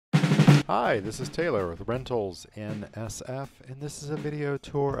Hi, this is Taylor with Rentals NSF, and this is a video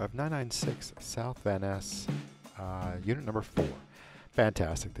tour of 996 South Van Ness, unit number 4.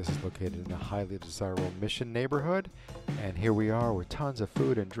 Fantastic. This is located in a highly desirable Mission neighborhood, and here we are with tons of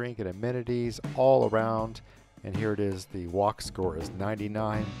food and drink and amenities all around. And here it is. The walk score is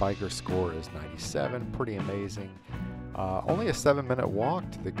 99, biker score is 97. Pretty amazing. Only a 7-minute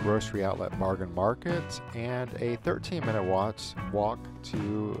walk to the grocery outlet Bargain Market and a 13-minute walk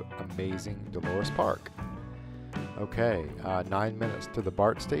to amazing Dolores Park. Okay, 9 minutes to the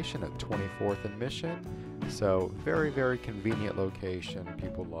BART station at 24th and Mission. So very, very convenient location.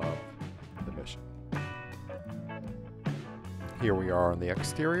 People love the Mission. Here we are on the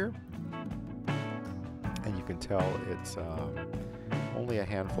exterior, and you can tell it's only a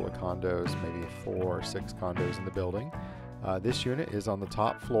handful of condos, maybe 4 or 6 condos in the building. This unit is on the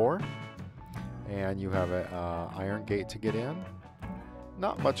top floor, and you have an iron gate to get in.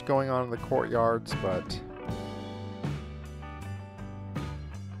 Not much going on in the courtyards, but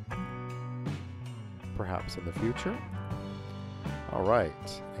perhaps in the future. All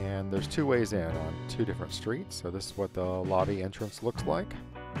right, and there's 2 ways in on 2 different streets. So this is what the lobby entrance looks like.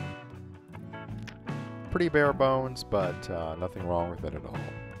 Pretty bare bones, but nothing wrong with it at all.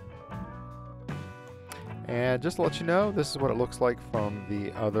 And just to let you know, this is what it looks like from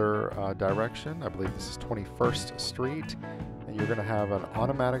the other direction. I believe this is 21st Street. And you're going to have an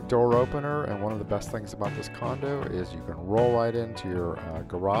automatic door opener. And one of the best things about this condo is you can roll right into your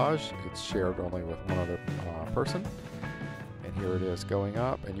garage. It's shared only with one other person. And here it is going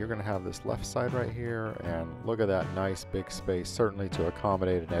up. And you're going to have this left side right here. And look at that nice big space, certainly to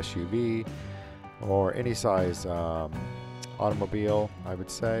accommodate an SUV or any size automobile, I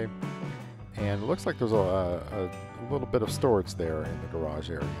would say. And it looks like there's a little bit of storage there in the garage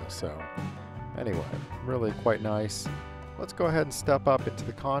area. So anyway, really quite nice. Let's go ahead and step up into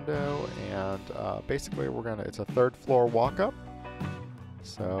the condo, and basically it's a 3rd floor walk up.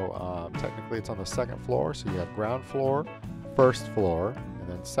 So technically it's on the 2nd floor, so you have ground floor, 1st floor, and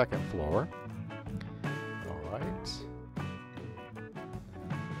then 2nd floor. All right.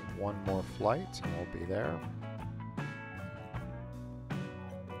 One more flight and we'll be there.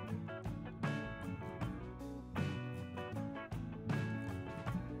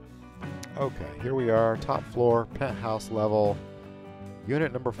 Okay, here we are, top floor, penthouse level,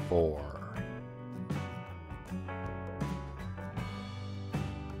 unit number 4.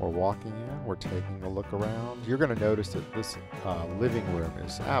 We're walking in, we're taking a look around. You're going to notice that this living room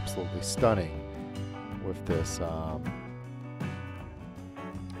is absolutely stunning with this, I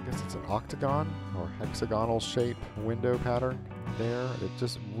guess it's an octagon or hexagonal shape window pattern there. It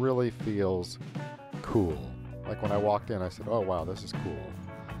just really feels cool. Like when I walked in, I said, oh wow, this is cool.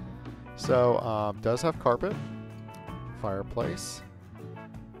 So, does have carpet, fireplace,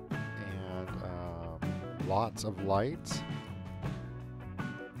 and lots of light.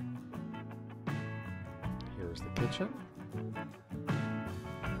 Here's the kitchen.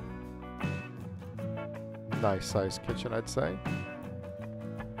 Nice sized kitchen, I'd say.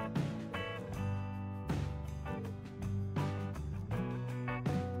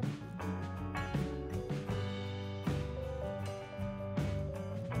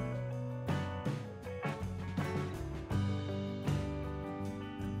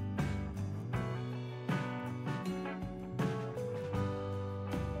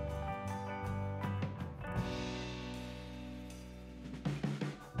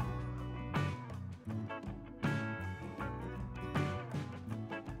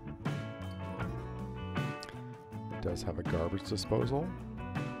 Does have a garbage disposal.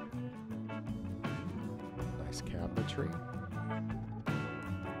 Nice cabinetry.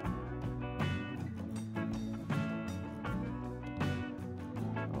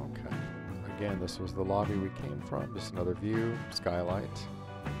 Okay. Again, this was the lobby we came from. Just another view, skylight.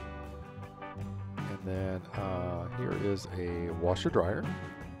 And then here is a washer dryer.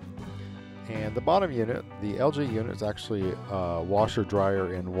 And the bottom unit, the LG unit, is actually washer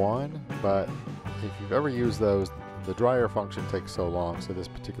dryer in one, but if you've ever used those, the dryer function takes so long, so this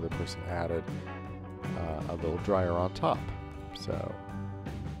particular person added a little dryer on top. So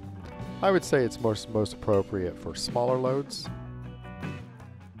I would say it's most appropriate for smaller loads,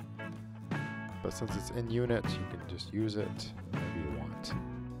 but since it's in unit, you can just use it whenever you want.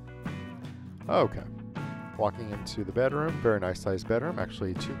 Okay, walking into the bedroom, very nice sized bedroom,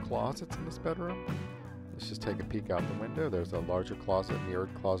 actually 2 closets in this bedroom. Let's just take a peek out the window. There's a larger closet, mirrored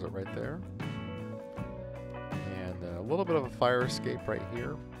closet right there. A little bit of a fire escape right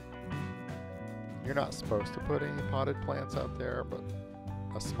here. You're not supposed to put any potted plants out there, but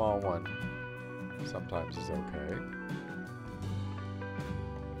a small one sometimes is okay.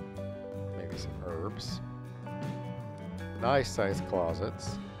 maybe some herbs. Nice sized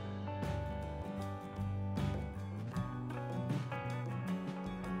closets.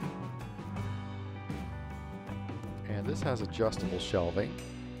 And this has adjustable shelving,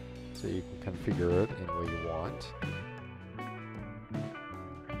 so you can configure it any way you want.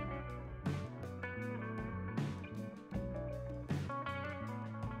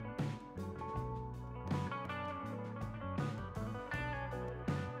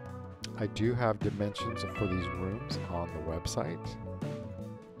 I do have dimensions for these rooms on the website.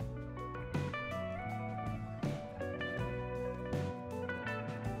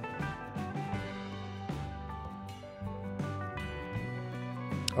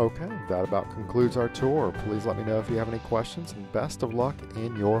 Okay, that about concludes our tour. Please let me know if you have any questions, and best of luck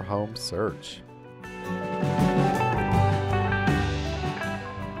in your home search.